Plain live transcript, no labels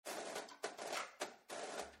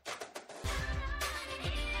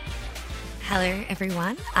Hello,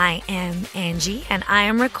 everyone. I am Angie, and I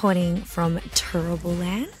am recording from Terrible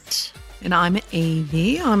Land. And I'm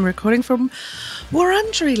Evie. I'm recording from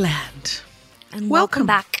Wurundjeri Land. And welcome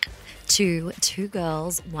back to Two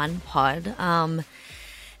Girls, One Pod.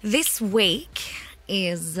 This week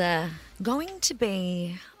is going to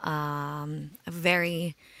be a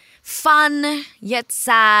very fun yet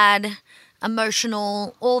sad,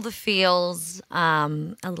 emotional, all the feels, a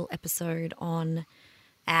little episode on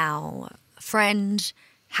our friend,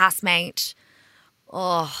 housemate,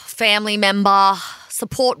 family member,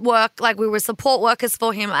 support work, like we were support workers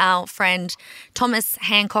for him, our friend Thomas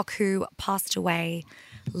Hancock, who passed away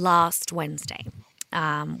last Wednesday.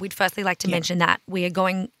 We'd firstly like to mention that we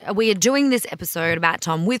are doing this episode about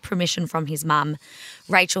Tom with permission from his mum,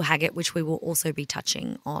 Rachel Haggett, which we will also be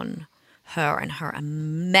touching on her and her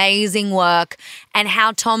amazing work and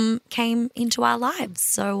how Tom came into our lives.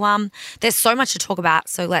 So there's so much to talk about.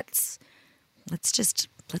 So let's just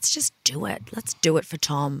do it. Let's do it for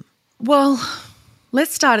Tom. Well,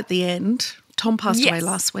 let's start at the end. Tom passed away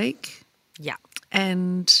last week. Yeah.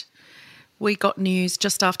 And we got news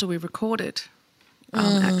just after we recorded,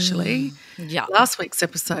 actually, last week's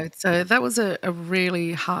episode. So that was a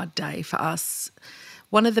really hard day for us.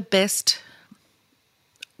 One of the best,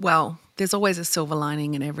 well, there's always a silver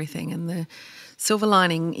lining in everything. And the silver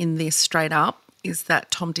lining in this straight up is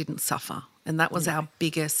that Tom didn't suffer. And that was our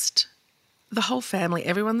biggest, the whole family,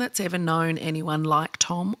 everyone that's ever known anyone like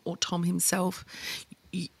Tom or Tom himself,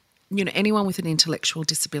 you know, anyone with an intellectual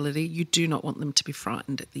disability, you do not want them to be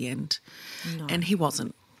frightened at the end. No. And he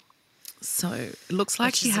wasn't. So it looks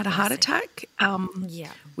like he had a heart attack,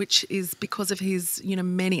 which is because of his,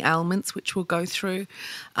 many ailments, which we'll go through.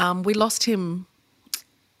 We lost him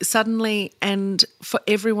suddenly, and for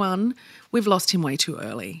everyone, we've lost him way too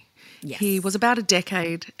early. Yes. He was about a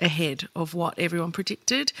decade ahead of what everyone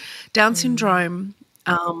predicted. Down syndrome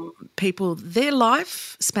people, their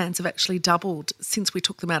lifespans have actually doubled since we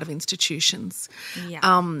took them out of institutions. Yeah.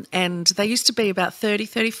 And they used to be about 30,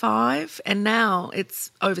 35, and now it's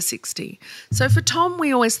over 60. So for Tom,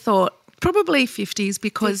 we always thought probably 50s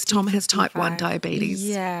because 50, Tom has 55. Type 1 diabetes.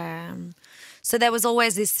 Yeah. So there was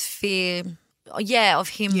always this fear of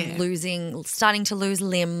him starting to lose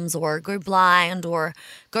limbs or go blind or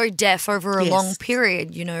go deaf over a long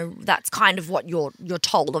period. That's kind of what you're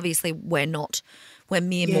told. Obviously, we're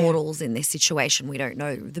mere mortals in this situation. We don't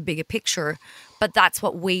know the bigger picture, but that's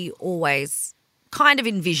what we always kind of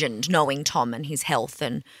envisioned, knowing Tom and his health.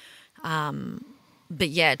 And to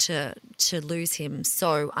lose him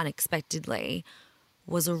so unexpectedly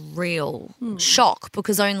was a real shock,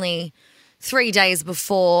 because only 3 days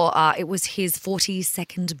before it was his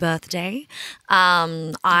 42nd birthday,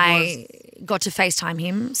 I got to FaceTime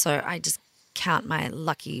him. So I just count my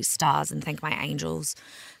lucky stars and thank my angels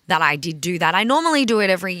that I did do that. I normally do it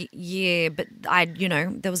every year, but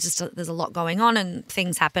there's a lot going on and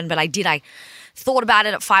things happen. But I thought about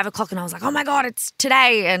it at 5 o'clock and I was like, oh my God, it's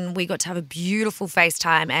today. And we got to have a beautiful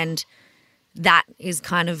FaceTime, and that is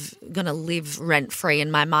kind of going to live rent-free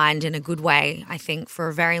in my mind in a good way, I think, for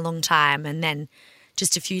a very long time. And then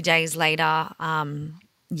just a few days later,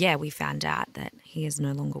 we found out that he is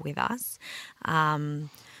no longer with us.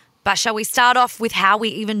 But shall we start off with how we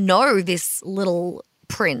even know this little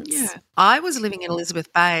prince? Yeah. I was living in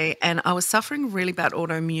Elizabeth Bay and I was suffering really bad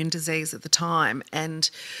autoimmune disease at the time, and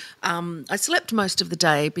I slept most of the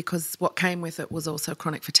day because what came with it was also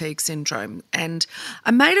chronic fatigue syndrome. And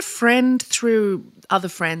I made a friend through other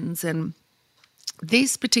friends, and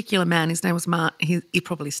this particular man, his name was Martin, he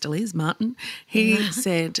probably still is, Martin, he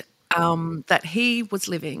said that he was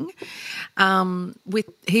living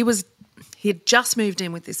he had just moved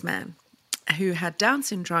in with this man who had Down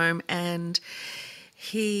syndrome, and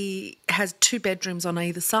he has 2 bedrooms on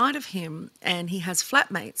either side of him, and he has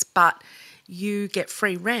flatmates, but you get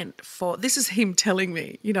free rent for, this is him telling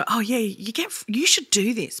me, you should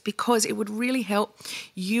do this because it would really help.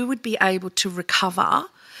 You would be able to recover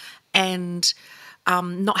and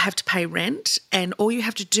not have to pay rent, and all you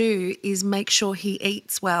have to do is make sure he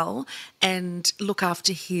eats well and look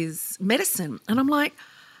after his medicine. And I'm like,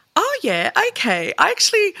 oh yeah, okay. I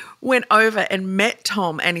actually went over and met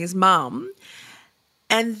Tom and his mum,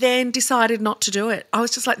 and then decided not to do it. I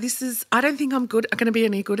was just like, I don't think I'm going to be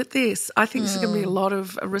any good at this. I think this is going to be a lot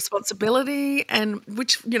of responsibility, and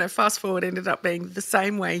which, fast forward ended up being the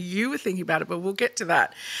same way you were thinking about it, but we'll get to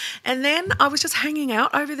that. And then I was just hanging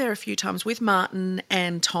out over there a few times with Martin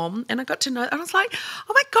and Tom, and I got to know, and I was like,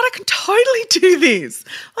 oh my God, I can totally do this.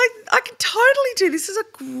 I can totally do this. This is a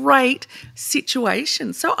great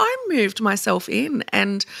situation. So I moved myself in,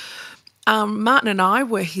 and Martin and I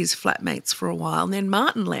were his flatmates for a while, and then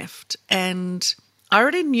Martin left, and I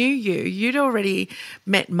already knew you. You'd already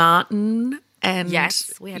met Martin, and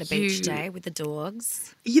Yes, we had a beach day with the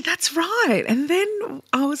dogs. Yeah, that's right. And then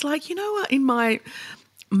I was like, you know what? In my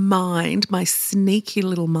mind, my sneaky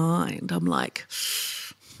little mind, I'm like,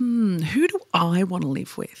 who do I want to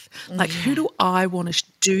live with? Like, who do I want to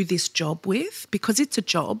do this job with? Because it's a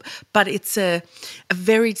job, but it's a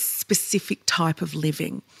very specific type of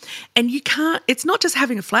living. And you can't, it's not just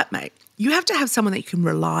having a flatmate. You have to have someone that you can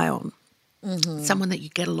rely on, someone that you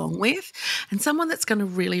get along with, and someone that's going to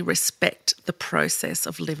really respect the process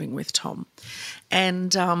of living with Tom.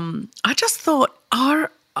 And I just thought, I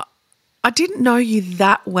didn't know you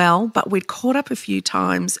that well, but we'd caught up a few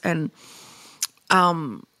times, and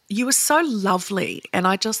you were so lovely, and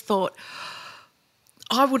I just thought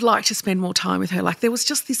I would like to spend more time with her. Like, there was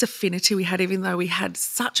just this affinity we had, even though we had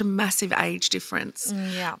such a massive age difference.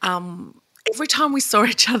 Yeah. Every time we saw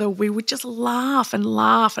each other, we would just laugh,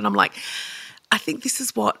 and I'm like, I think this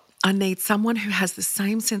is what I need, someone who has the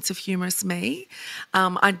same sense of humour as me.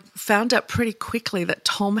 I found out pretty quickly that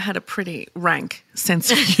Tom had a pretty rank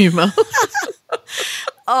sense of humour.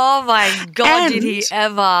 Oh, my God, did he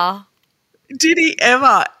ever? Did he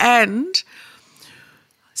ever? And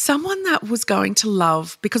someone that was going to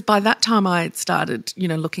love, because by that time I had started,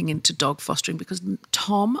 looking into dog fostering, because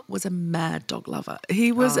Tom was a mad dog lover.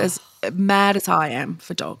 He was as mad as I am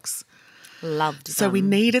for dogs. Loved them. So we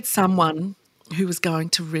needed someone who was going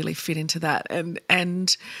to really fit into that.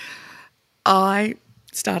 And I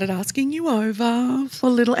started asking you over for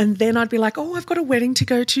a little, and then I'd be like, oh, I've got a wedding to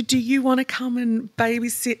go to. Do you want to come and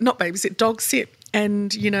dog sit?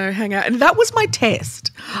 And, hang out. And that was my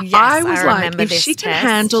test. Yes, I was like, if this she can test.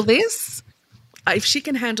 handle this,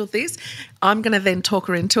 I'm going to then talk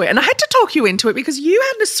her into it. And I had to talk you into it because you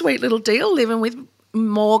had a sweet little deal living with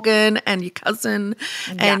Morgan and your cousin,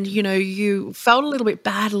 and, you felt a little bit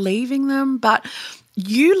bad leaving them. But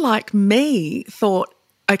you, like me, thought,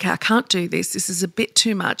 okay, I can't do this. This is a bit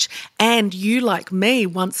too much. And you, like me,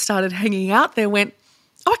 once started hanging out there, went,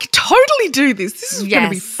 oh, I could totally do this. This is going to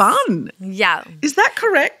be fun. Yeah. Is that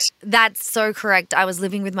correct? That's so correct. I was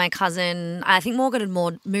living with my cousin. I think Morgan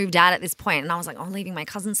had moved out at this point, and I was like, I'm leaving my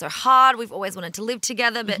cousin so hard. We've always wanted to live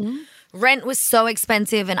together, but rent was so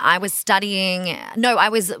expensive, and I was studying. No, I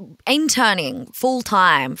was interning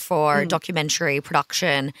full-time for documentary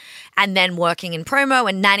production, and then working in promo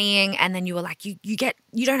and nannying. And then you were like,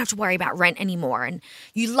 you don't have to worry about rent anymore. And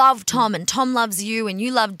you love Tom, and Tom loves you, and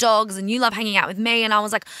you love dogs, and you love hanging out with me. And I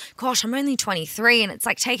was like, gosh, I'm only 23, and it's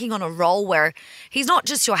like taking on a role where he's not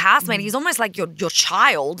just your housemate. He's almost like your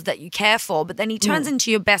child that you care for, but then he turns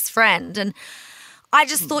into your best friend. And I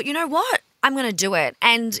just thought, you know what? I'm going to do it.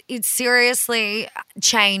 And it seriously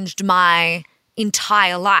changed my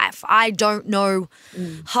entire life. I don't know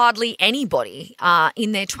hardly anybody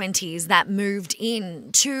in their 20s that moved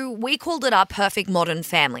into, we called it our perfect modern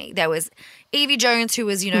family. There was Evie Jones, who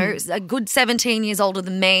was, a good 17 years older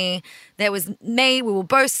than me. There was me. We were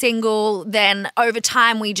both single. Then over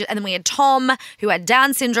time, and then we had Tom, who had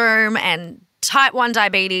Down syndrome and type 1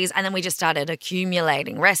 diabetes, and then we just started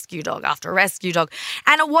accumulating rescue dog after rescue dog.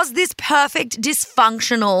 And it was this perfect,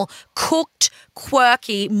 dysfunctional, cooked,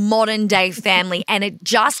 quirky, modern-day family, and it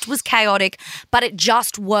just was chaotic, but it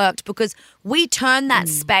just worked because we turned that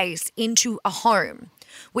space into a home.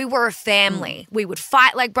 We were a family. We would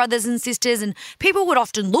fight like brothers and sisters, and people would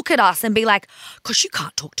often look at us and be like, gosh, you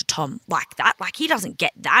can't talk to Tom like that. Like, he doesn't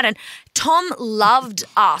get that. And Tom loved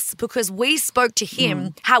us because we spoke to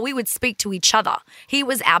him how we would speak to each other. He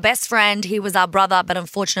was our best friend. He was our brother. But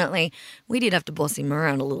unfortunately, we did have to boss him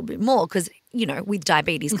around a little bit more because, with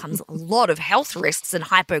diabetes comes a lot of health risks and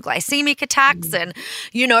hypoglycemic attacks and,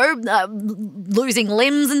 losing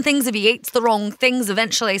limbs and things if he eats the wrong things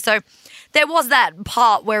eventually. So there was that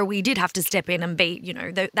part where we did have to step in and be,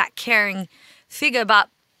 that caring figure, but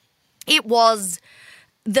it was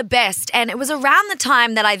the best. And it was around the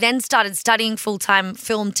time that I then started studying full-time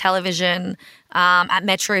film television at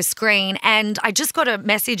Metro Screen. And I just got a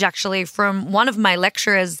message actually from one of my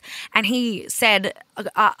lecturers, and he said,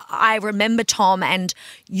 I remember Tom, and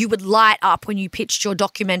you would light up when you pitched your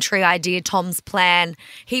documentary idea, Tom's Plan.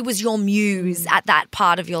 He was your muse at that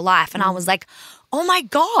part of your life. And I was like, oh my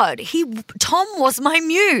God, Tom was my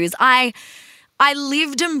muse. I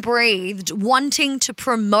lived and breathed wanting to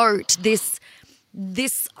promote this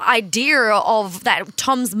idea of that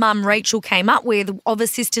Tom's mum Rachel came up with of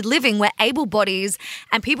assisted living, where able bodies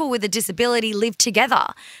and people with a disability live together.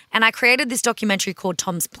 And I created this documentary called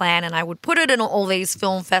Tom's Plan, and I would put it in all these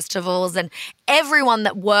film festivals, and everyone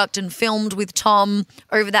that worked and filmed with Tom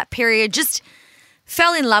over that period just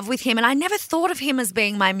fell in love with him, and I never thought of him as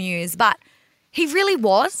being my muse, but he really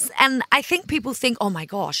was. And I think people think, oh my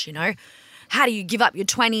gosh, how do you give up your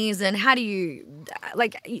 20s and how do you,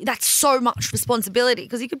 that's so much responsibility,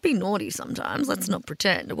 because he could be naughty sometimes. Let's not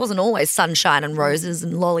pretend. It wasn't always sunshine and roses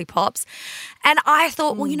and lollipops. And I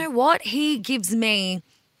thought, well, you know what? He gives me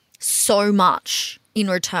so much in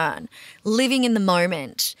return, living in the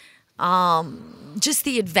moment, just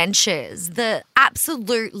the adventures, the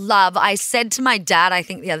absolute love. I said to my dad, I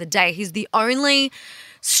think the other day, he's the only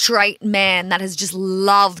straight man that has just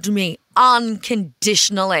loved me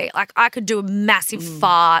unconditionally. Like, I could do a massive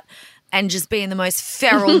fart and just be in the most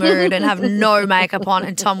feral mood and have no makeup on,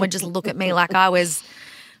 and Tom would just look at me like I was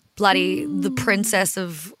bloody the princess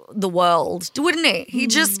of the world, wouldn't he? He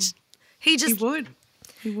would.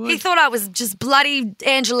 He thought I was just bloody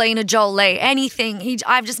Angelina Jolie, anything.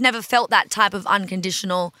 I've just never felt that type of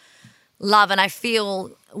unconditional love, and I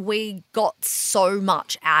feel we got so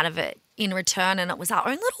much out of it in return, and it was our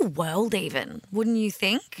own little world even, wouldn't you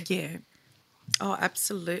think? Yeah. Oh,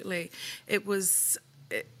 absolutely. It was,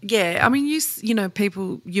 yeah. I mean,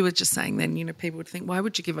 people, you were just saying then, people would think, why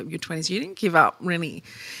would you give up your 20s? You didn't give up really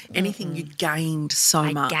anything. You gained so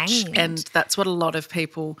much. And that's what a lot of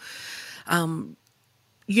people, the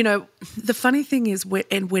funny thing is,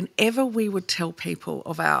 whenever we would tell people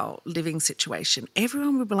of our living situation,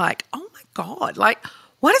 everyone would be like, oh my God, like,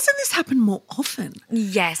 why doesn't this happen more often?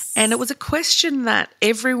 Yes. And it was a question that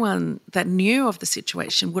everyone that knew of the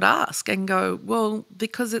situation would ask and go, well,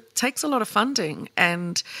 because it takes a lot of funding.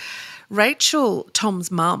 And Rachel,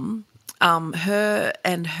 Tom's mum, her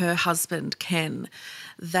and her husband, Ken,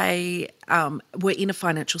 they were in a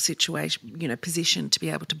financial position to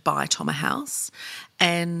be able to buy Tom a house,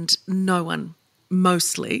 and no one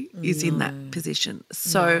mostly is in that position.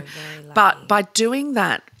 So, but by doing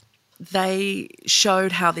that, they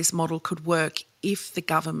showed how this model could work if the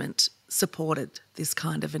government supported this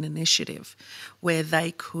kind of an initiative where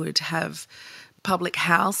they could have public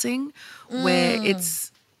housing where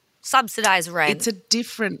it's subsidised rent. It's a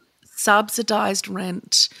different subsidised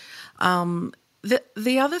rent.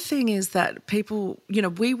 The other thing is that people,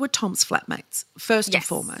 we were Tom's flatmates first and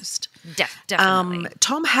foremost. Definitely.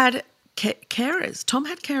 Tom had carers. Tom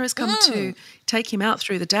had carers come to take him out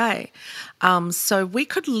through the day. So we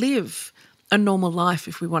could live a normal life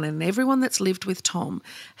if we wanted. And everyone that's lived with Tom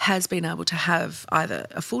has been able to have either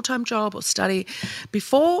a full-time job or study.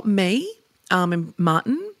 Before me and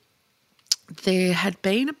Martin, there had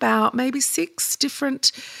been about maybe 6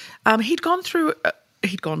 different he'd gone through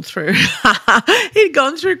quite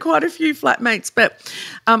a few flatmates, but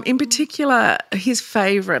in particular, his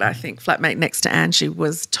favourite, I think, flatmate next to Angie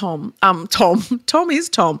was Tom. Tom is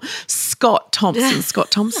Tom. Scott Thompson. Scott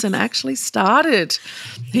Thompson actually started.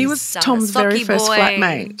 He was Tom's very first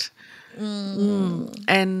flatmate.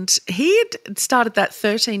 And he had started that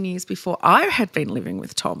 13 years before I had been living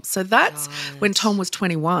with Tom. So that's when Tom was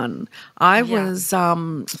 21. I was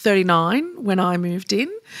 39 when I moved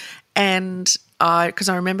in, and because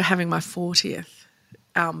I remember having my 40th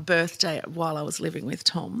birthday while I was living with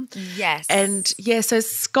Tom. Yes. And, so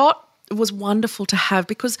Scott was wonderful to have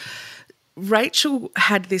because Rachel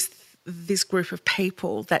had this group of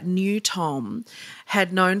people that knew Tom,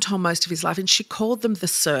 had known Tom most of his life, and she called them the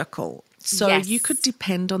circle. So you could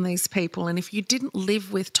depend on these people, and if you didn't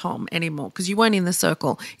live with Tom anymore, because you weren't in the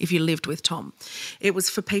circle if you lived with Tom, it was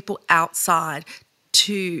for people outside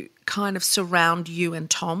to kind of surround you and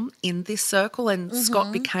Tom in this circle, and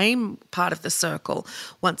Scott became part of the circle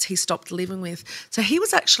once he stopped living with. So he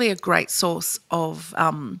was actually a great source of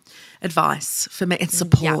advice for me and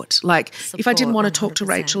support. Like if I didn't want to talk to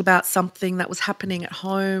Rachel about something that was happening at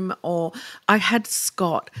home, or I had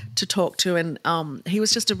Scott to talk to, and he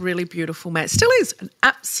was just a really beautiful man. Still is an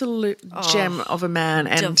absolute gem of a man.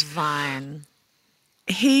 And divine.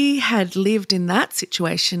 He had lived in that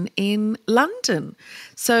situation in London.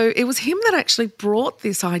 So it was him that actually brought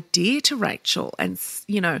this idea to Rachel, and,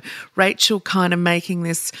 Rachel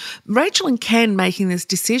and Ken making this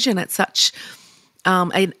decision at such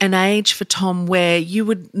an age for Tom where you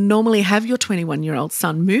would normally have your 21-year-old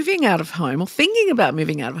son moving out of home or thinking about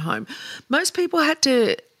moving out of home. Most people have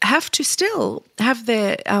to still have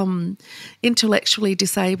their intellectually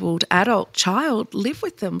disabled adult child live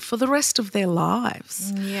with them for the rest of their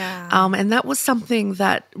lives. Yeah. And that was something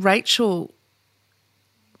that Rachel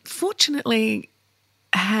fortunately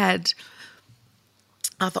had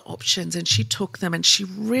other options, and she took them, and she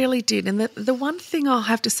really did. And the one thing I'll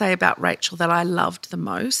have to say about Rachel that I loved the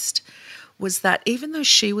most was that even though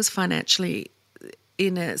she was financially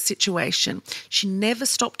in a situation, she never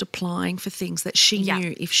stopped applying for things that she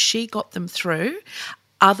knew if she got them through,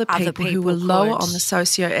 other people who were lower could. on the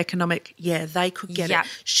socioeconomic, they could get Yep.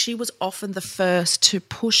 it. She was often the first to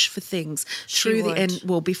push for things through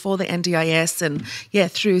would. before the NDIS and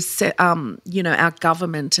through our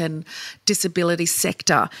government and disability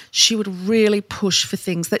sector. She would really push for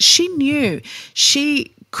things that she knew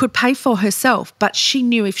she could pay for herself, but she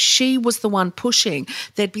knew if she was the one pushing,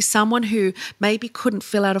 there'd be someone who maybe couldn't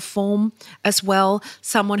fill out a form as well,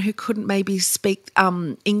 someone who couldn't maybe speak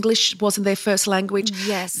English, wasn't their first language.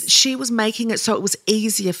 Yes. She was making it so it was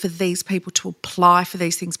easier for these people to apply for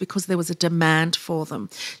these things because there was a demand for them.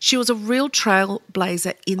 She was a real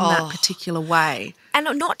trailblazer in that particular way. And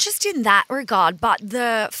not just in that regard, but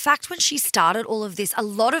the fact when she started all of this, a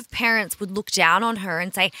lot of parents would look down on her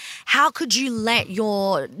and say, how could you let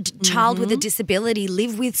your child with a disability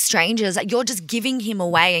live with strangers? You're just giving him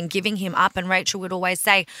away and giving him up. And Rachel would always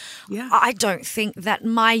say, I don't think that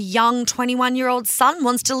my young 21-year-old son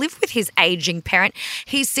wants to live with his aging parent.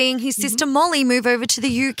 He's seeing his sister Molly move over to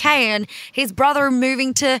the UK and his brother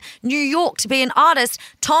moving to New York to be an artist.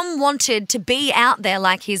 Tom wanted to be out there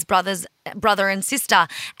like his brother and sister,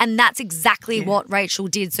 and that's exactly what Rachel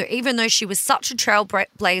did. So even though she was such a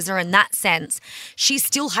trailblazer in that sense, she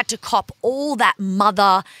still had to cop all that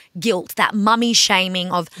mother guilt, that mummy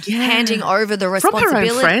shaming of handing over the responsibility. From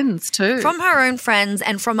her own friends too. From her own friends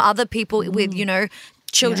and from other people with,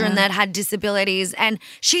 children that had disabilities, and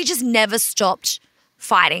she just never stopped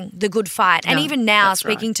fighting the good fight. And even now,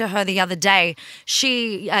 speaking to her the other day,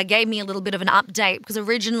 she gave me a little bit of an update because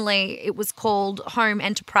originally it was called Home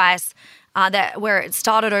Enterprise, where it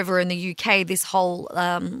started over in the UK, this whole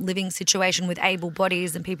living situation with able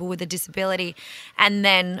bodies and people with a disability. And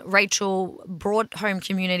then Rachel brought Home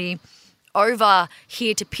Community over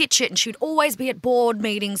here to pitch it, and she'd always be at board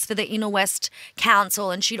meetings for the Inner West Council,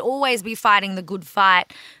 and she'd always be fighting the good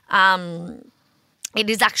fight. It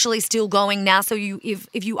is actually still going now. So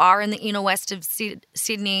if you are in the inner west of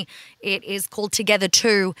Sydney, it is called Together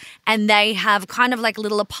 2, and they have kind of like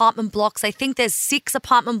little apartment blocks. I think there's 6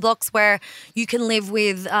 apartment blocks where you can live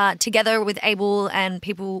with together with able and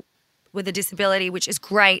people with a disability, which is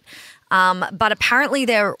great. But apparently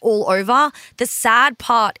they're all over. The sad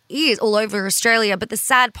part is all over Australia, but the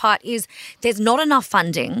sad part is there's not enough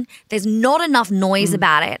funding. There's not enough noise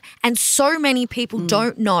about it. And so many people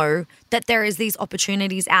don't know that there is these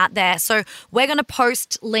opportunities out there. So we're going to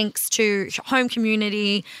post links to Home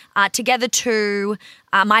Community, Together 2,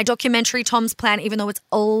 my documentary, Tom's Plan, even though it's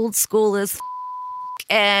old school as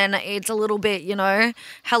and it's a little bit,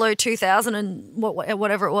 hello 2000 and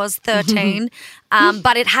whatever it was, 13.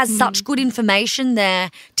 But it has such good information there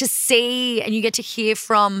to see, and you get to hear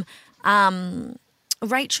from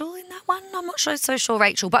Rachel in that one. I'm not so sure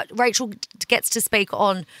Rachel, but Rachel gets to speak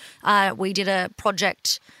on, we did a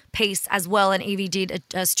project piece as well, and Evie did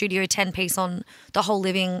a Studio 10 piece on the whole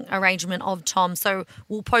living arrangement of Tom. So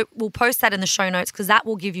we'll post that in the show notes because that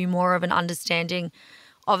will give you more of an understanding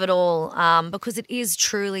of it all, because it is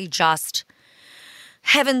truly just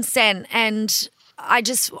heaven sent. And I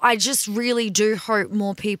just really do hope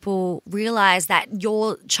more people realize that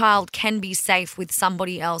your child can be safe with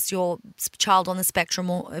somebody else, your child on the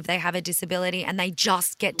spectrum, or if they have a disability, and they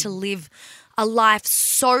just get to live a life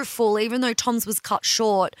so full. Even though Tom's was cut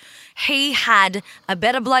short, he had a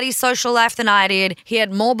better bloody social life than I did. He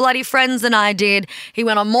had more bloody friends than I did. He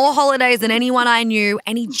went on more holidays than anyone I knew,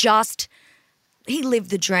 and he lived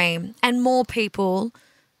the dream, and more people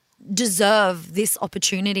deserve this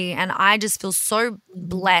opportunity. And I just feel so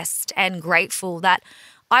blessed and grateful that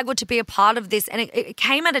I got to be a part of this. And it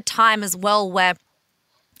came at a time as well where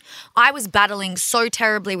I was battling so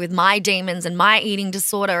terribly with my demons and my eating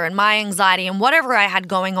disorder and my anxiety and whatever I had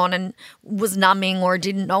going on and was numbing or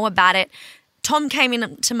didn't know about it. Tom came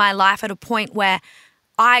into my life at a point where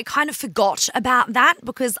I kind of forgot about that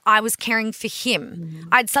because I was caring for him.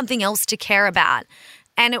 I had something else to care about.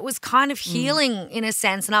 And it was kind of healing in a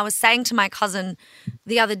sense. And I was saying to my cousin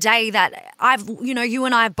the other day that you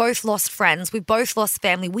and I have both lost friends. We've both lost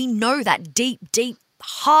family. We know that deep, deep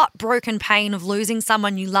heartbroken pain of losing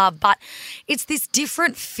someone you love. But it's this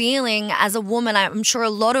different feeling as a woman. I'm sure a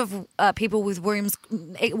lot of people with wombs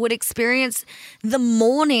would experience the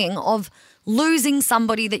mourning of losing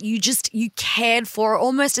somebody that you cared for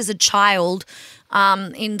almost as a child,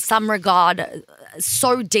 in some regard,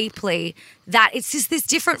 so deeply that it's just this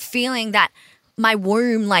different feeling that my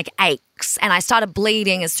womb aches and I started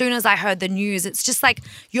bleeding as soon as I heard the news. It's just like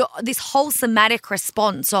this whole somatic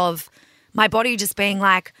response of my body just being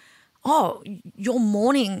like, oh, you're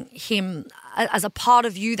mourning him as a part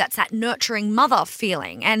of you. That's that nurturing mother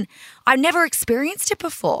feeling. And I've never experienced it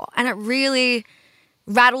before, and it really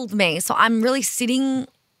rattled me. So I'm really sitting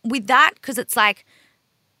with that because it's like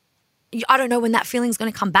I don't know when that feeling's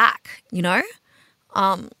going to come back, you know?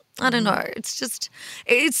 I don't know. It's just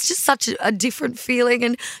such a different feeling.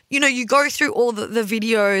 And, you know, you go through all the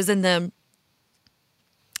videos and the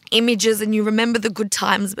images and you remember the good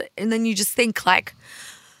times, and then you just think like,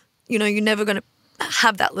 you know, you're never going to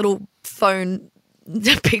have that little phone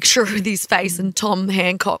picture of his face and Tom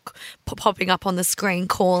Hancock popping up on the screen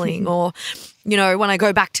calling, or, you know, when I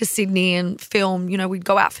go back to Sydney and film, you know, we'd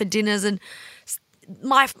go out for dinners, and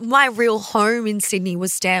my real home in Sydney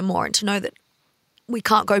was Stanmore, and to know that we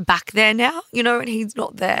can't go back there now, you know, and he's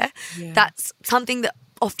not there. Yeah. That's something that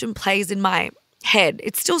often plays in my head.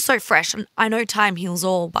 It's still so fresh, and I know time heals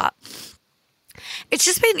all, but it's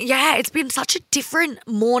just been, it's been such a different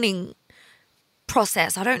mourning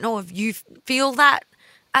process. I don't know if you feel that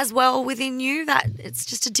as well within you, that it's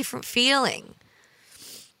just a different feeling.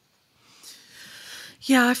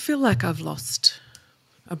 Yeah, I feel like I've lost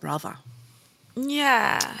a brother.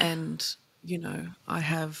 Yeah. And, you know, I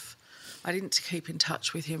didn't keep in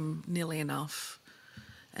touch with him nearly enough,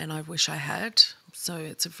 and I wish I had. So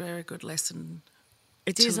it's a very good lesson.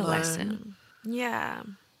 It is a lesson. Yeah.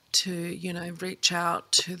 To, you know, reach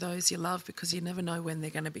out to those you love, because you never know when they're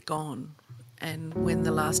going to be gone and when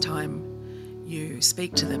the last time you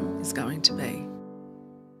speak to them is going to be.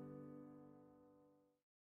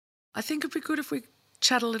 I think it'd be good if we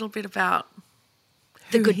chat a little bit about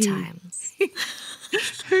the good times.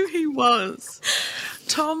 Who he was.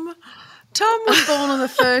 Tom was born on the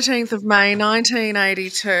 13th of May,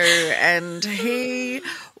 1982, and he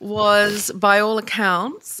was, by all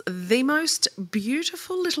accounts, the most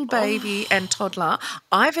beautiful little baby and toddler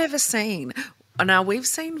I've ever seen. Now, we've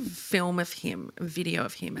seen video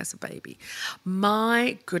of him as a baby.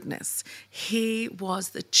 My goodness, he was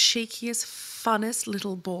the cheekiest, funnest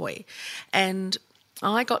little boy. And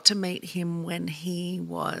I got to meet him when he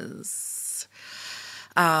was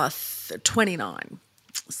 29.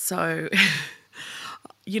 So,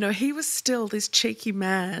 you know, he was still this cheeky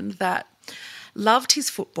man that loved his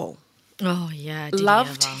football. Oh, yeah.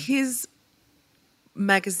 Loved his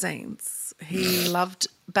magazines. He loved,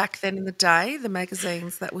 back then in the day, the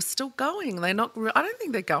magazines that were still going. I don't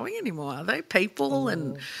think they're going anymore, are they? People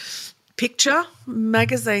and picture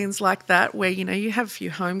magazines like that, where, you know, you have a few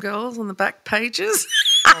homegirls on the back pages.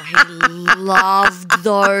 Oh, he loved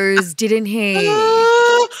those, didn't he?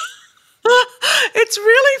 It's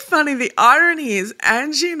really funny. The irony is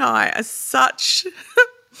Angie and I are such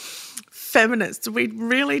feminists. We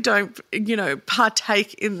really don't, you know,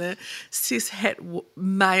 partake in the cis-het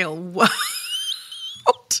male world.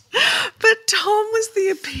 But Tom was the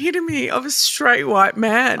epitome of a straight white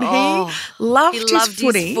man. Oh, he loved his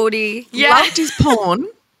footy. Yeah. Loved his porn.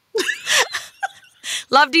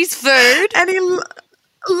 Loved his food. And he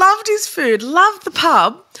loved his food, loved the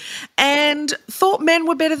pub, and thought men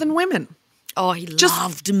were better than women. Oh, he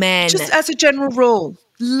loved men. Just as a general rule.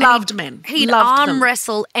 Loved men. He'd arm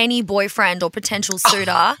wrestle any boyfriend or potential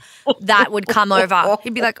suitor that would come over.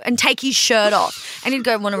 He'd be like, and take his shirt off. And he'd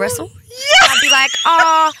go, want to wrestle? Yeah. I'd be like,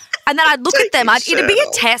 oh. And then I'd look at them. It'd be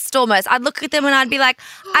a test almost. I'd look at them and I'd be like,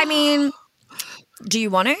 I mean, do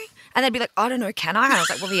you want to? And they'd be like, I don't know, can I? And I was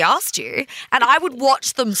like, well, he asked you. And I would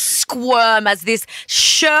watch them squirm as this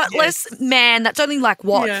shirtless man that's only like,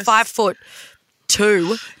 what, 5'2".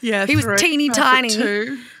 Yeah, he was teeny tiny.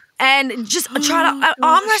 5'2". And just try to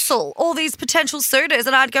arm wrestle all these potential suitors.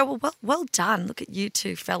 And I'd go, well done. Look at you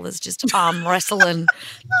two fellas just arm wrestling.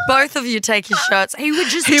 Both of you take your shirts. He would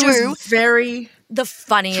just was very the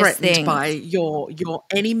funniest thing. By your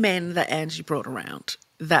any men that Angie brought around,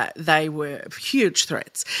 that they were huge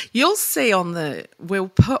threats. You'll see we'll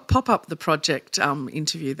pop up the project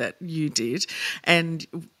interview that you did, and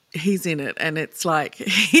he's in it, and it's like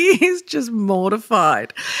he is just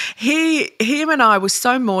mortified. Him and I were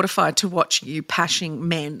so mortified to watch you pashing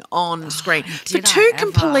men on screen for two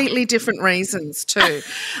completely different reasons too.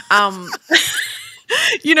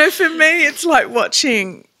 You know, for me, it's like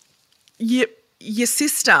watching your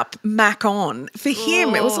sister Mac on. For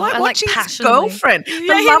him, it was like watching his girlfriend,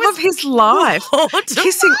 the love of his life,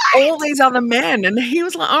 kissing all these other men, and he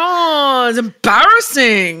was like, oh, it's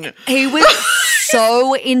embarrassing. He was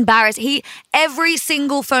so embarrassed. Every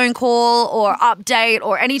single phone call or update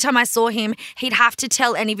or anytime I saw him, he'd have to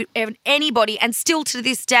tell anybody, and still to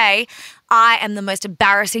this day, I am the most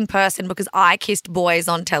embarrassing person because I kissed boys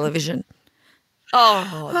on television.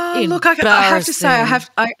 Oh, look, I have to say,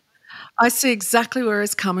 I see exactly where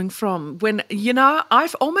it's coming from. When, you know, I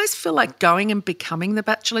almost feel like going and becoming the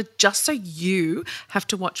Bachelor just so you have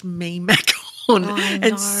to watch me Mac on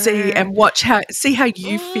and see and see how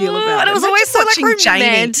you feel about it. It was always so watching like Jamie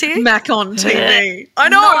romantic. Mac on TV. I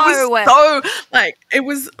know, it was so like, it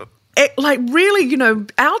was like really, you know,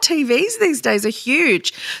 our TVs these days are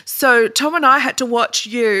huge. So Tom and I had to watch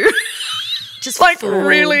you Just like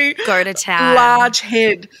really go to town. Large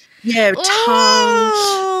head. Yeah, Oh,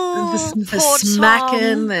 tongue, the poor smacking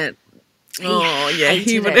Tom. that. He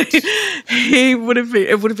He would have been.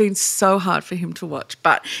 It would have been so hard for him to watch,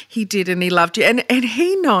 but he did, and he loved you, and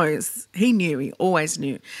he always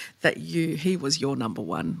knew that he was your number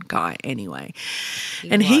one guy anyway,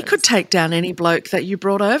 he could take down any bloke that you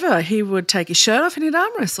brought over. He would take his shirt off and he'd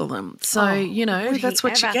arm wrestle them. So that's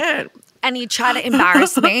what you get. And he'd try to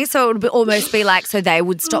embarrass me, so it would almost be like, so they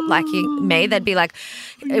would stop liking me. They'd be like,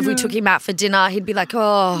 if we took him out for dinner, he'd be like,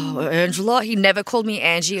 oh, Angela. He never called me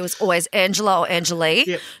Angie. It was always Angela or Angelie.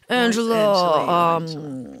 Yep. Angela,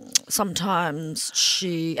 sometimes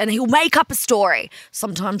she, and he'll make up a story.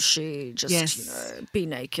 Sometimes she just, be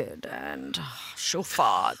naked and she'll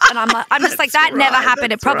fart. And I'm just like, that never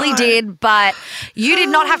happened. It probably did, but you did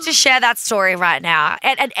not have to share that story right now.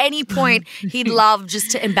 At any point, he'd love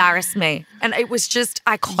just to embarrass me. And it was just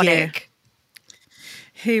iconic. Yeah.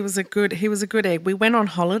 He was a good egg. We went on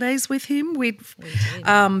holidays with him. We'd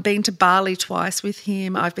been to Bali twice with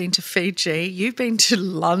him. I've been to Fiji. You've been to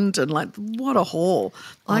London. Like, what a haul.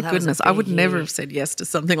 My goodness. I would never have said yes to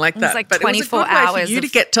something like that. It was like but 24 it was a good hours way for you to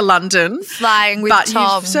get to London. Flying with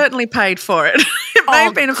Tom. But you certainly paid for it. It may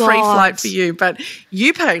have been a free flight for you, but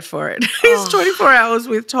you paid for it. It was 24 hours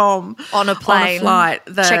with Tom. On a plane. On a flight.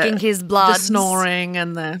 Checking his blood. The snoring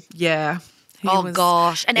and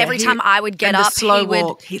Gosh. And every time I would get up, slow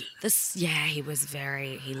walk. He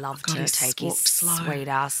loved to take his sweet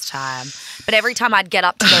ass time. But every time I'd get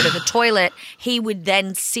up to go to the toilet, he would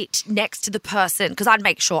then sit next to the person, because I'd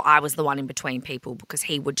make sure I was the one in between people, because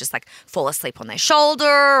he would just like fall asleep on their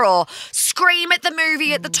shoulder or scream at the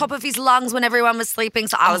movie at the top of his lungs when everyone was sleeping.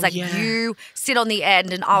 So I was you sit on the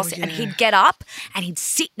end and I'll sit. And he'd get up and he'd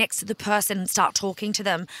sit next to the person and start talking to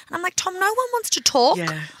them. And I'm like, Tom, no one wants to talk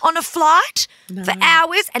on a flight for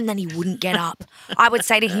hours. And then he wouldn't get up. I would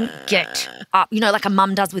say to him, get up, like a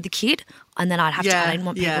mum does with a kid. And then I'd have to, I didn't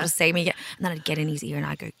want people to see me. And then I'd get in his ear and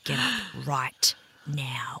I'd go, get up right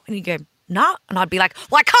now. And he'd go, no. And I'd be like,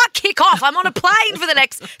 well, I can't kick off. I'm on a plane for the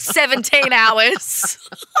next 17 hours.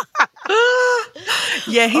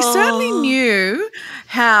 He certainly knew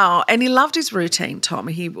how, and he loved his routine, Tom.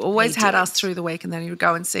 He always had us through the week, and then he would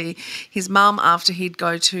go and see his mum after he'd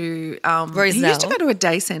go to, he used to go to a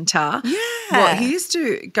day centre. Yeah. Well, he used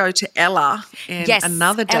to go to Ella in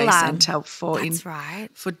another day centre for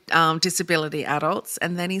disability adults.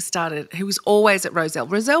 And then he was always at Roselle.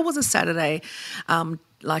 Roselle was a Saturday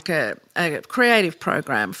like a creative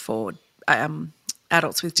program for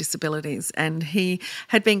adults with disabilities, and he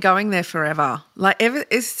had been going there forever,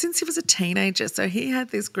 since he was a teenager. So he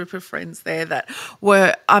had this group of friends there that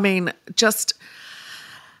were, just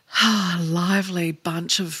a lively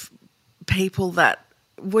bunch of people that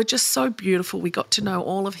were just so beautiful. We got to know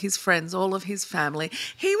all of his friends, all of his family.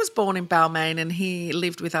 He was born in Balmain and he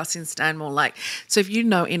lived with us in Stanmore. So if you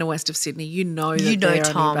know inner west of Sydney, you know they're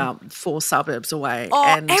only about 4 suburbs away. Oh,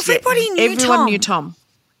 and everybody knew Tom. Everyone knew Tom.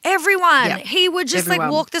 Everyone. Yeah. He would just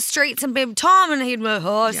walk the streets and be Tom, and he'd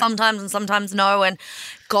go, sometimes and sometimes no. And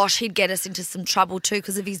gosh, he'd get us into some trouble too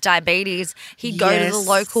because of his diabetes. He'd go to the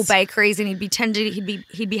local bakeries and he'd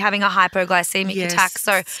be having a hypoglycemic attack.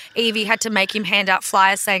 So Evie had to make him hand out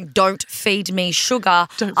flyers saying, "Don't feed me sugar.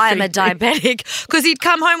 I am a diabetic." Because he'd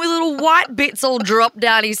come home with little white bits all dropped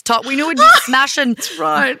down his top. We knew he'd be smashing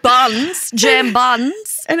buns, jam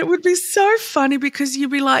buns. And it would be so funny because you'd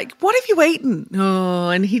be like, "What have you eaten?" Oh,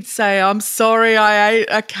 and he'd say, "I'm sorry, I ate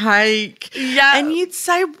a cake." Yeah. And you'd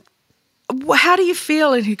say, "How do you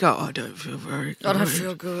feel?" And he'd go, "I don't feel very good." I don't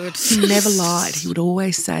feel good. He never lied. He would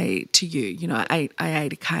always say to you, I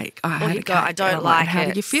ate a cake. I had a cake. I don't like it. How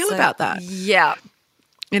do you feel about that? Yeah.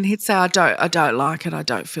 And he'd say, I don't like it. I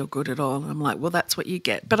don't feel good at all. And I'm like, well, that's what you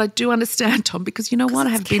get. But I do understand, Tom, because you know what?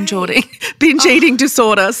 I have binge eating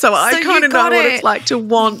disorder. So I kind of know what it's like to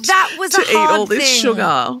want to eat all this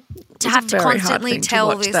sugar. To have to constantly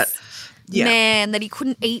tell this man that he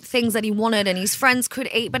couldn't eat things that he wanted and his friends could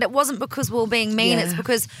eat, but it wasn't because we were being mean. It's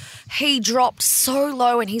because he dropped so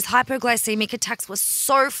low and his hypoglycemic attacks were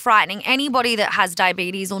so frightening. Anybody that has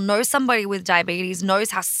diabetes or knows somebody with diabetes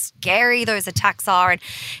knows how scary those attacks are, and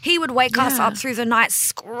he would wake us up through the night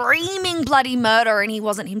screaming bloody murder, and he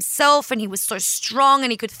wasn't himself, and he was so strong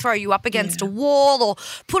and he could throw you up against a wall or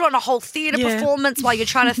put on a whole theatre performance while you're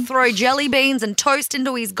trying to throw jelly beans and toast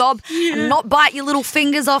into his gob and not bite your little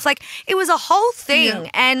fingers off. Like, it was a whole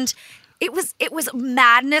thing, and it was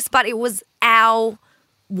madness, but it was our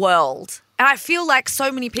world. And I feel like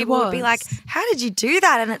so many people would be like, how did you do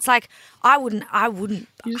that? And it's like, I wouldn't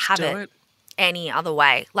have it any other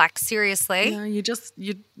way. Like, seriously. No, you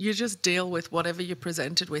just deal with whatever you're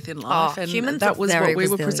presented with in life. And humans that are was very what we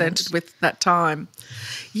were resilient. presented with that time.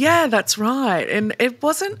 Yeah, that's right. And it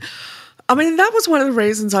wasn't, I mean, that was one of the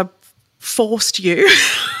reasons I forced you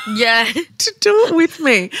Yeah. to do it with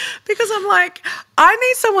me, because I'm like, I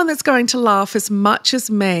need someone that's going to laugh as much as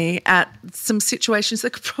me at some situations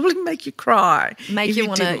that could probably make you cry, Make if you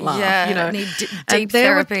want to, didn't laugh, you know. need And deep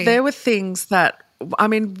therapy. There were things that, I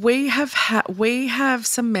mean, we have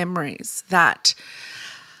some memories that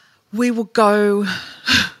we will go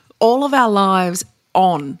all of our lives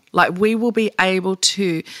on. Like, we will be able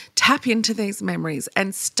to tap into these memories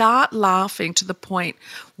and start laughing to the point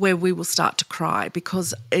where we will start to cry,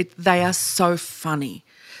 because they are so funny.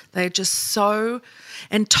 They're just so,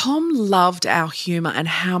 and Tom loved our humour and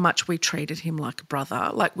how much we treated him like a brother.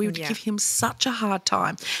 Like, we would give him such a hard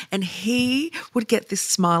time, and he would get this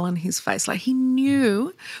smile on his face. Like, he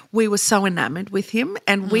knew we were so enamoured with him,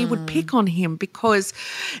 and we would pick on him because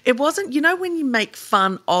it wasn't, you know, when you make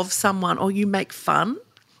fun of someone or you make fun,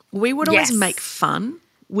 we would always make fun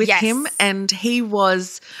with him, and he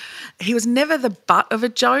was never the butt of a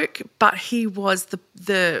joke, but he was the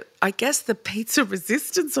I guess the pizza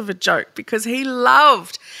resistance of a joke, because he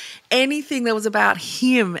loved anything that was about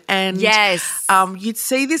him. And you'd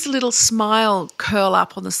see this little smile curl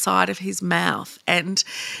up on the side of his mouth, and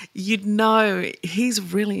you'd know he's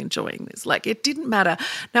really enjoying this. Like, it didn't matter.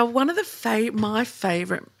 Now, one of my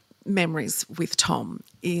favourite memories with Tom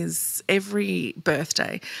is every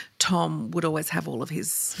birthday, Tom would always have all of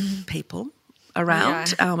his people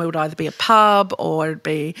around. It would either be a pub or it'd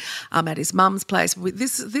be at his mum's place.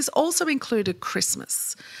 This also included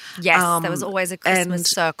Christmas. Yes, there was always a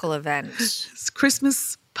Christmas circle event.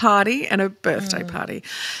 Christmas party and a birthday party.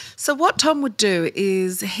 So what Tom would do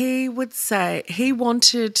is he would say he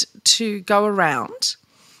wanted to go around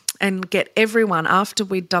and get everyone, after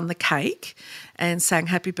we'd done the cake and sang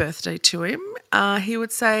happy birthday to him, he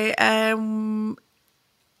would say, I'd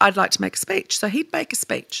like to make a speech. So he'd make a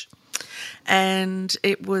speech. And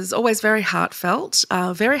it was always very heartfelt,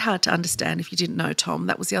 very hard to understand if you didn't know Tom.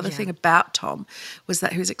 That was the other thing about Tom, was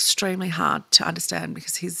that he was extremely hard to understand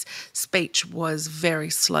because his speech was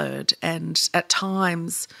very slurred and at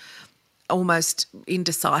times almost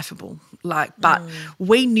indecipherable. But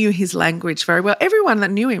we knew his language very well. Everyone that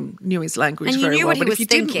knew him knew his language and very knew well. what he but was if you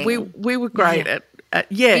thinking. didn't, we were great at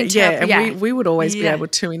and we would always be able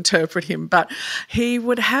to interpret him. But he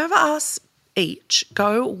would have us each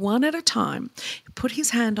go one at a time, put his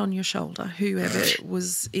hand on your shoulder, whoever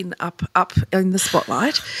was up in the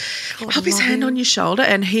spotlight, pop his hand on your shoulder,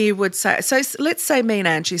 and he would say, so let's say me and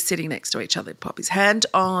Angie sitting next to each other, he'd pop his hand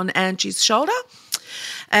on Angie's shoulder,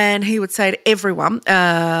 and he would say to everyone,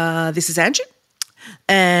 this is Angie,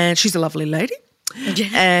 and she's a lovely lady. Yeah.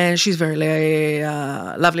 And she's a very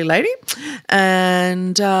lovely lady.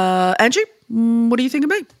 And Angie, what do you think of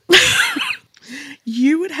me?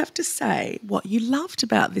 You would have to say what you loved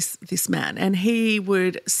about this man, and he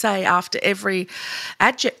would say after every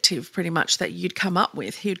adjective pretty much that you'd come up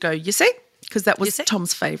with, he'd go, you see? Because that was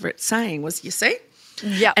Tom's favourite saying was, you see?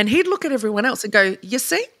 Yeah. And he'd look at everyone else and go, you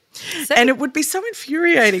see? And it would be so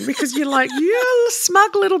infuriating because you're like, you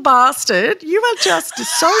smug little bastard, you are just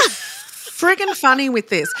so friggin' funny with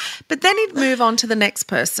this. But then he'd move on to the next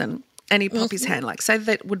person and he'd pop his hand, like, say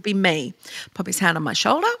that would be me, pop his hand on my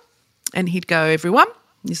shoulder, and he'd go, everyone,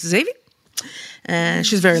 this is Evie. And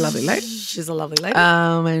she's a very lovely lady. She's a lovely lady.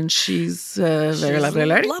 And she's a very lovely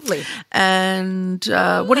lady. Lovely. And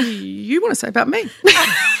what do you want to say about me?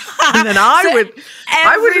 And then I would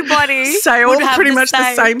say all pretty much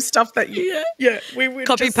the same stuff that you, we would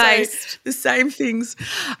copy just paste say the same things.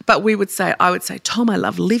 But I would say, Tom, I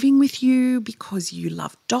love living with you because you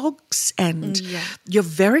love dogs and you're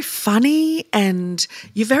very funny and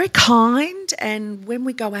you're very kind. And when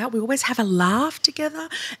we go out, we always have a laugh together.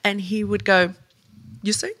 And he would go,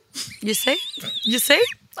 you see? You see? You see?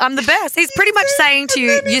 I'm the best. He's pretty much saying to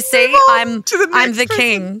you, you see, I'm the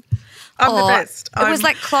king. I'm the best. It was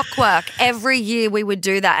like clockwork. Every year we would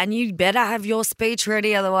do that, and you better have your speech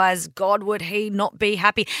ready, otherwise God would he not be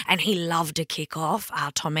happy. And he loved to kick off,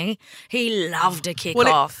 our Tommy. He loved to kick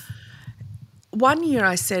off. One year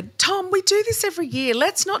I said, Tom, we do this every year.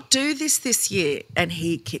 Let's not do this year. And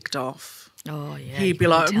he kicked off. Oh, yeah. He'd you be couldn't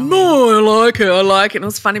like, tell me. no, I like it. And it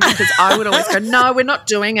was funny because I would always go, no, we're not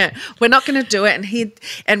doing it. We're not going to do it.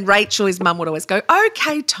 And Rachel, his mum, would always go,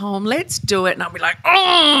 okay, Tom, let's do it. And I'd be like,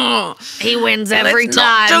 oh, He wins every let's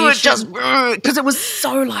time. not do You it, should- just because it was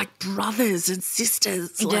so like brothers and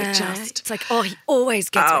sisters, like Yeah. just It's like, oh, he always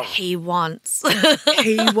gets what he wants.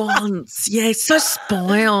 he wants. Yeah, so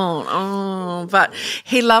spoiled. Oh, but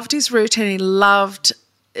he loved his routine. He loved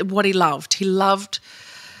what he loved. He loved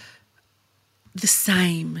the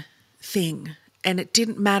same thing. And it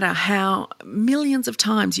didn't matter how millions of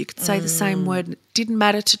times you could say the same word. And it didn't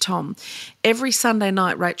matter to Tom. Every Sunday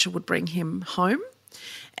night, Rachel would bring him home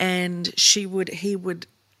and he would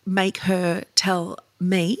make her tell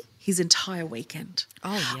me his entire weekend.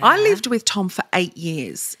 Oh, yeah. I lived with Tom for 8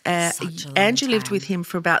 years. Such a long Angie lived time. with him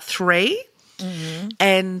for about 3.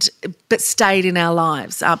 But stayed in our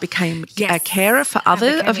lives. Became a carer for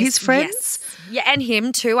other became of his friends. Yes. Yeah, and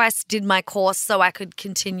him too. I did my course so I could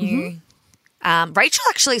continue. Rachel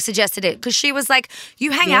actually suggested it because she was like,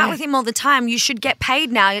 you hang out with him all the time. You should get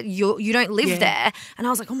paid now. You don't live there. And I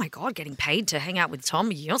was like, oh, my God, getting paid to hang out with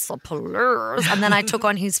Tom. You're so polars. And then I took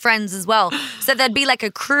on his friends as well. So there'd be like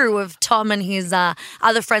a crew of Tom and his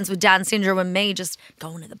other friends with Down syndrome and me just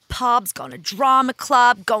going to the pubs, going to drama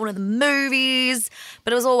club, going to the movies.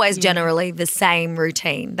 But it was always generally the same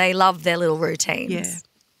routine. They love their little routines.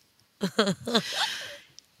 Yeah.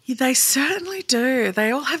 They certainly do.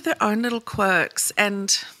 They all have their own little quirks.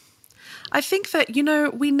 And I think that,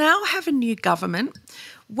 we now have a new government.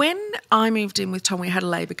 When I moved in with Tom, we had a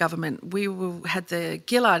Labor government. We had the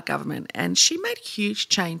Gillard government, and she made huge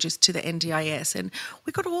changes to the NDIS. And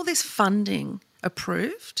we got all this funding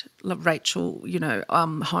approved, Rachel,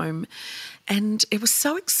 home. And it was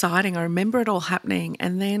so exciting. I remember it all happening.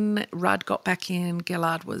 And then Rudd got back in,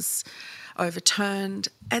 Gillard was overturned,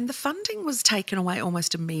 and the funding was taken away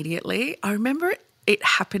almost immediately. I remember it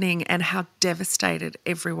happening and how devastated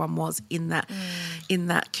everyone was in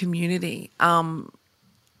that community. And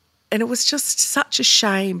it was just such a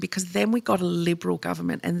shame because then we got a Liberal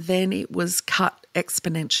government and then it was cut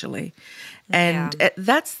exponentially. And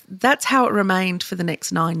that's how it remained for the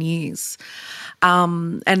next 9 years.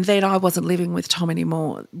 And then I wasn't living with Tom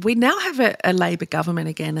anymore. We now have a Labor government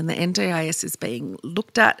again, and the NDIS is being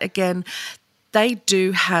looked at again. They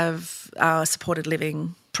do have a supported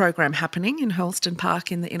living program happening in Hurlston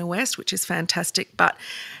Park in the Inner West, which is fantastic. But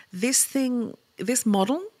this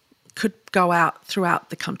model could go out throughout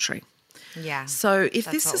the country. Yeah. So if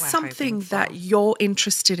this is something that you're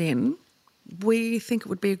interested in, we think it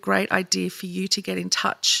would be a great idea for you to get in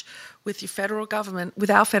touch with your federal government, with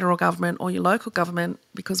our federal government or your local government,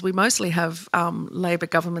 because we mostly have Labor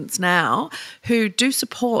governments now who do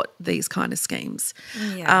support these kind of schemes.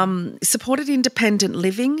 Yeah. Supported independent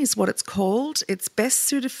living is what it's called. It's best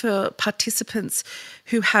suited for participants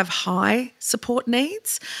who have high support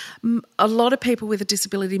needs. A lot of people with a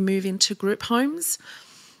disability move into group homes.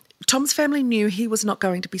 Tom's family knew he was not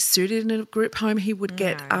going to be suited in a group home. He would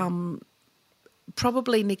get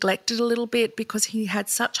probably neglected a little bit because he had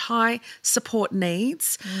such high support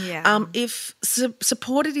needs. Yeah. If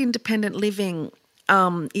supported independent living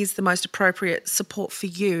is the most appropriate support for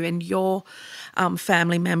you and your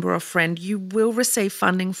family member or friend, you will receive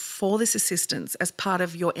funding for this assistance as part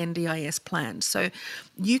of your NDIS plan. So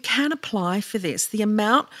you can apply for this. The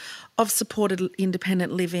amount of supported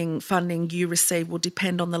independent living funding you receive will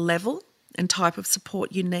depend on the level and type of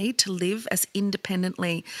support you need to live as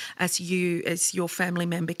independently as your family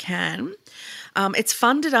member can. It's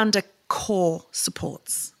funded under core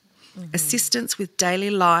supports, assistance with daily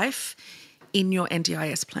life in your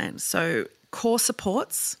NDIS plan. So core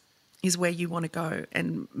supports is where you want to go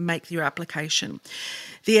and make your application.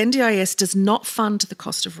 The NDIS does not fund the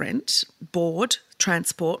cost of rent, board,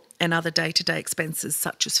 transport and other day-to-day expenses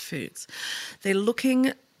such as foods. They're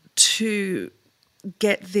looking to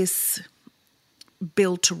get this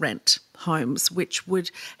build to rent homes, which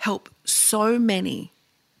would help so many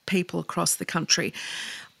people across the country.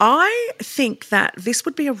 I think that this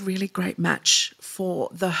would be a really great match for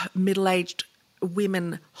the middle-aged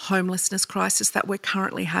women homelessness crisis that we're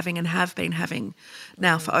currently having and have been having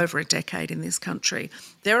now for over a decade in this country.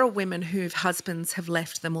 There are women whose husbands have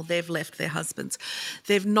left them or they've left their husbands.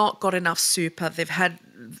 They've not got enough super. They've had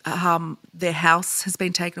their house has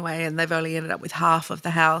been taken away and they've only ended up with half of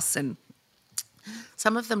the house, and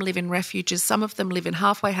some of them live in refuges, some of them live in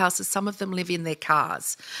halfway houses, some of them live in their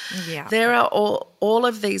cars. Yeah. There are all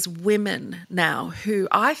of these women now who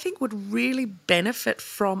I think would really benefit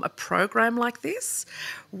from a program like this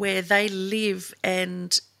where they live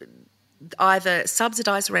and either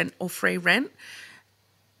subsidise rent or free rent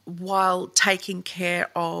while taking care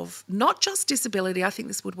of not just disability. I think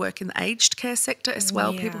this would work in the aged care sector as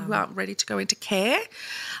well, people who aren't ready to go into care.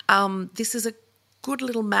 This is a good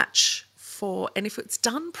little match for, and if it's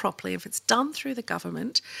done properly, if it's done through the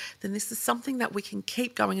government, then this is something that we can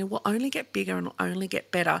keep going and will only get bigger and will only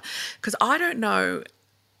get better. Because I don't know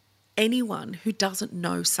anyone who doesn't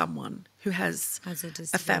know someone who has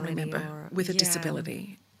a family member with a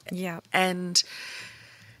disability. Yeah. And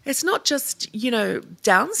it's not just,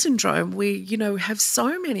 Down syndrome. We, have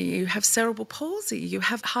so many. You have cerebral palsy. You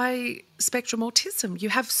have high spectrum autism. You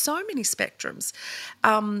have so many spectrums.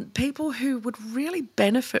 People who would really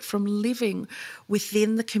benefit from living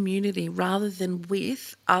within the community rather than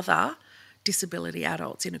with other disability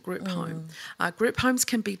adults in a group home. Group homes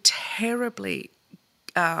can be terribly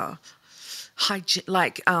what's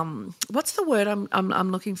the word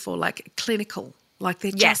I'm looking for? Like clinical. Like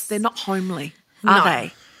they're not homely, are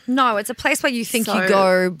they? No, it's a place where you think you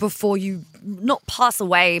go before you not pass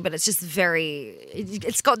away, but it's just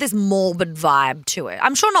it's got this morbid vibe to it.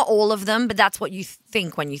 I'm sure not all of them, but that's what you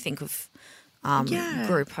think when you think of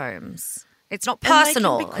group homes. It's not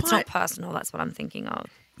personal. It's not personal. That's what I'm thinking of.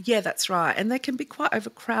 Yeah, that's right. And they can be quite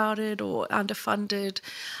overcrowded or underfunded.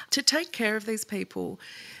 To take care of these people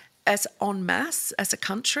as en masse, as a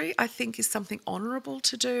country, I think is something honourable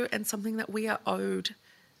to do and something that we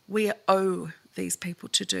owe these people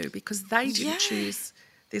to do, because they didn't choose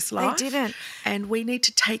this life. They didn't. And we need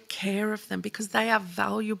to take care of them because they are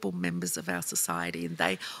valuable members of our society and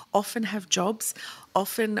they often have jobs,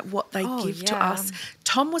 often what they give to us.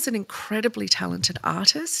 Tom was an incredibly talented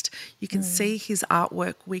artist. You can see his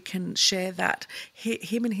artwork. We can share that.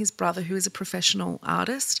 Him and his brother, who is a professional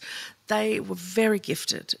artist, they were very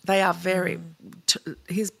gifted. They are very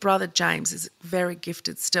his brother James is very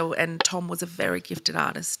gifted still, and Tom was a very gifted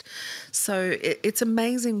artist. So it's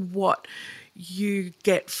amazing what you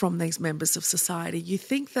get from these members of society. You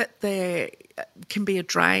think that they can be a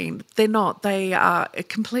drain. They're not. They are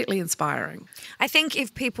completely inspiring. I think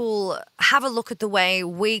if people have a look at the way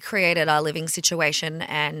we created our living situation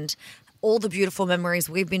and all the beautiful memories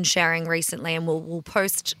we've been sharing recently, and we'll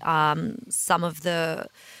post some of the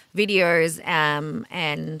videos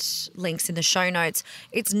and links in the show notes.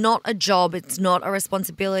 It's not a job. It's not a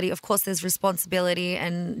responsibility. Of course, there's responsibility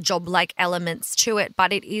and job-like elements to it,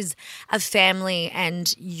 but it is a family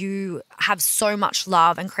and you have so much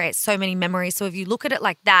love and create so many memories. So if you look at it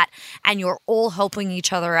like that and you're all helping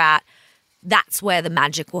each other out, that's where the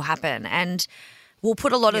magic will happen. And we'll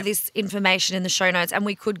put a lot of this information in the show notes, and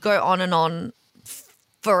we could go on and on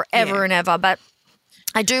forever and ever, but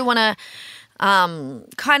I do want to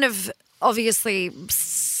kind of obviously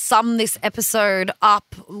sum this episode up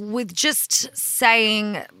with just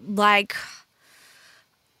saying like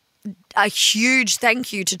a huge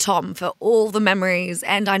thank you to Tom for all the memories.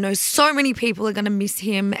 And I know so many people are going to miss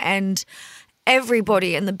him and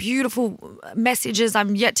everybody, and the beautiful messages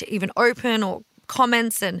I'm yet to even open or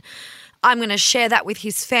comments, and I'm going to share that with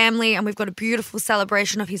his family, and we've got a beautiful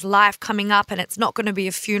celebration of his life coming up, and it's not going to be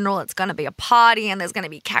a funeral, it's going to be a party, and there's going to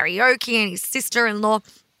be karaoke, and his sister-in-law,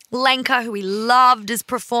 Lenka, who we loved, is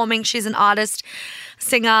performing. She's an artist,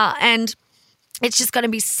 singer, and it's just going to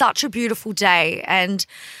be such a beautiful day. And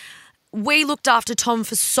we looked after Tom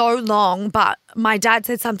for so long, but my dad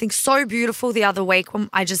said something so beautiful the other week when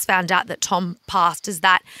I just found out that Tom passed, is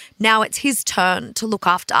that now it's his turn to look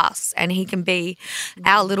after us and he can be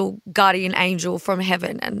our little guardian angel from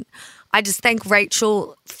heaven. And I just thank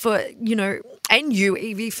Rachel for, and you,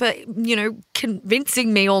 Evie, for,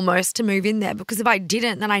 convincing me almost to move in there, because if I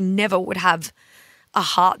didn't, then I never would have a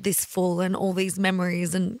heart this full and all these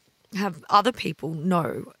memories and have other people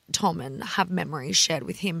know Tom and have memories shared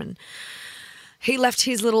with him. And he left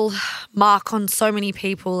his little mark on so many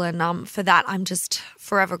people, and for that I'm just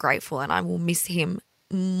forever grateful, and I will miss him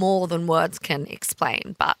more than words can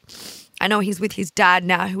explain. But I know he's with his dad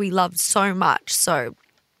now, who he loved so much. So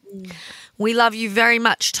we love you very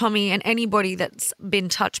much, Tommy, and anybody that's been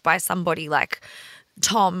touched by somebody like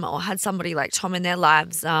Tom or had somebody like Tom in their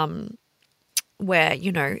lives.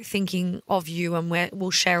 We're, thinking of you, and we'll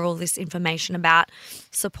share all this information about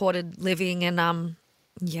supported living. And,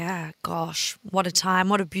 gosh, what a time.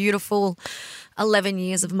 What a beautiful 11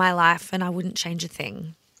 years of my life, and I wouldn't change a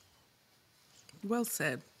thing. Well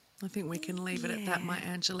said. I think we can leave it at that, my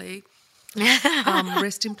Angelique.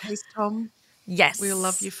 Rest in peace, Tom. Yes. We'll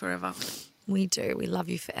love you forever. We do. We love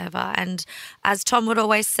you forever. And as Tom would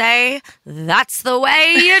always say, that's the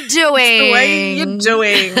way you're doing. That's the way you're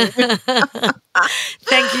doing.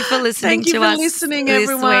 Thank you for listening to us. Thank you for listening,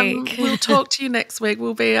 everyone. Week. We'll talk to you next week.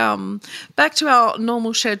 We'll be back to our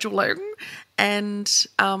normal scheduling, and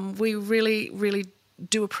we really, really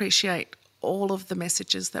do appreciate all of the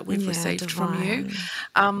messages that we've Yeah, received from you.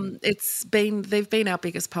 divine. They've been our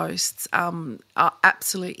biggest posts, are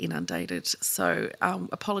absolutely inundated. So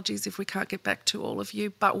apologies if we can't get back to all of you,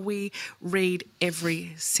 but we read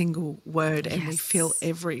every single word and we feel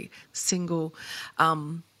Yes. every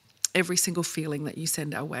single feeling that you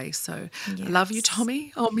send our way. So I love you, Yes.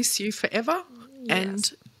 Tommy. I'll miss you forever. Yes.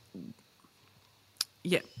 And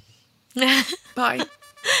yeah, bye.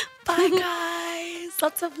 Bye, guys.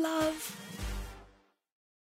 Lots of love.